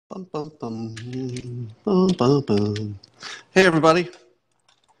Bum, bum, bum, bum, bum, bum. Hey, everybody.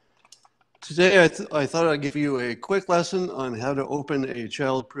 Today, I thought I'd give you a quick lesson on how to open a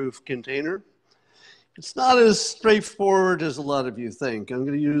child-proof container. It's not as straightforward as a lot of you think. I'm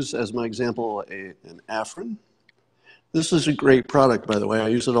going to use as my example an Afrin. This is a great product, by the way. I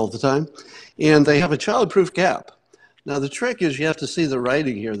use it all the time. And they have a child-proof cap. Now, the trick is you have to see the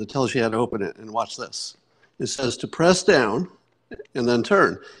writing here that tells you how to open it. And watch this. It says to press down and then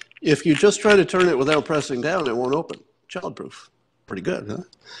turn. If you just try to turn it without pressing down, it won't open. Childproof. Pretty good, huh?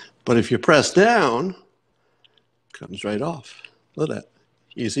 But if you press down, it comes right off. Look at that.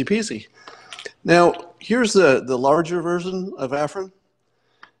 Easy peasy. Now, here's the larger version of Afrin.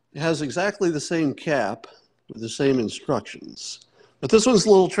 It has exactly the same cap with the same instructions. But this one's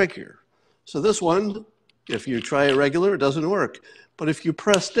a little trickier. So this one, if you try it regular, it doesn't work. But if you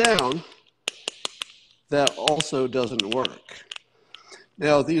press down, that also doesn't work.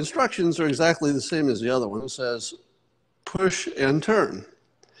 Now, the instructions are exactly the same as the other one. It says push and turn.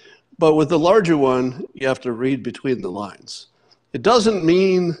 But with the larger one, you have to read between the lines. It doesn't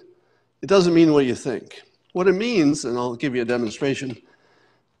mean what you think. What it means, and I'll give you a demonstration,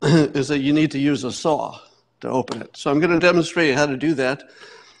 is that you need to use a saw to open it. So I'm going to demonstrate how to do that.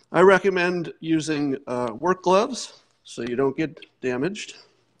 I recommend using work gloves so you don't get damaged.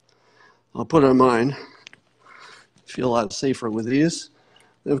 I'll put on mine. Feel a lot safer with these.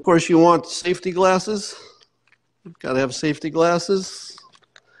 And of course, you want safety glasses. You've got to have safety glasses.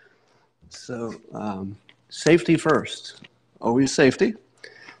 So safety first. Always safety.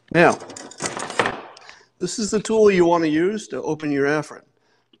 Now, this is the tool you want to use to open your Afrin.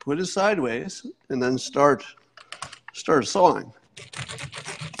 Put it sideways and then start sawing.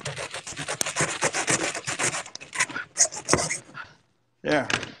 There.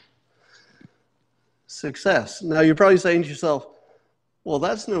 Success. Now you're probably saying to yourself, well,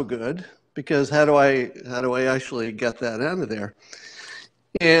 that's no good, because how do I actually get that out of there?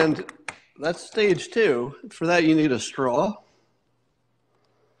 And that's stage 2. For that, you need a straw.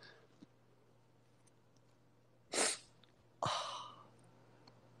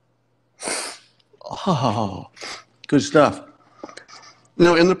 Oh, good stuff.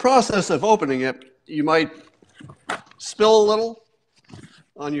 Now, in the process of opening it, you might spill a little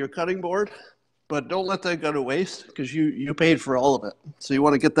on your cutting board, but don't let that go to waste, because you paid for all of it. So you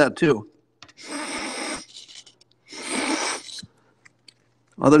want to get that too.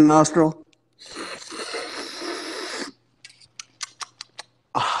 Other nostril.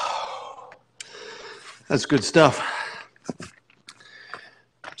 Oh, that's good stuff.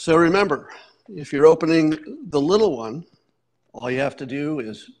 So remember, if you're opening the little one, all you have to do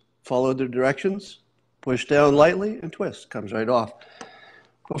is follow the directions, push down lightly, and twist. Comes right off.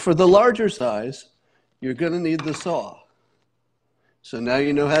 But for the larger size, you're going to need the saw. So now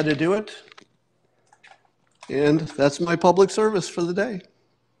you know how to do it. And that's my public service for the day.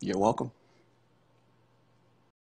 You're welcome.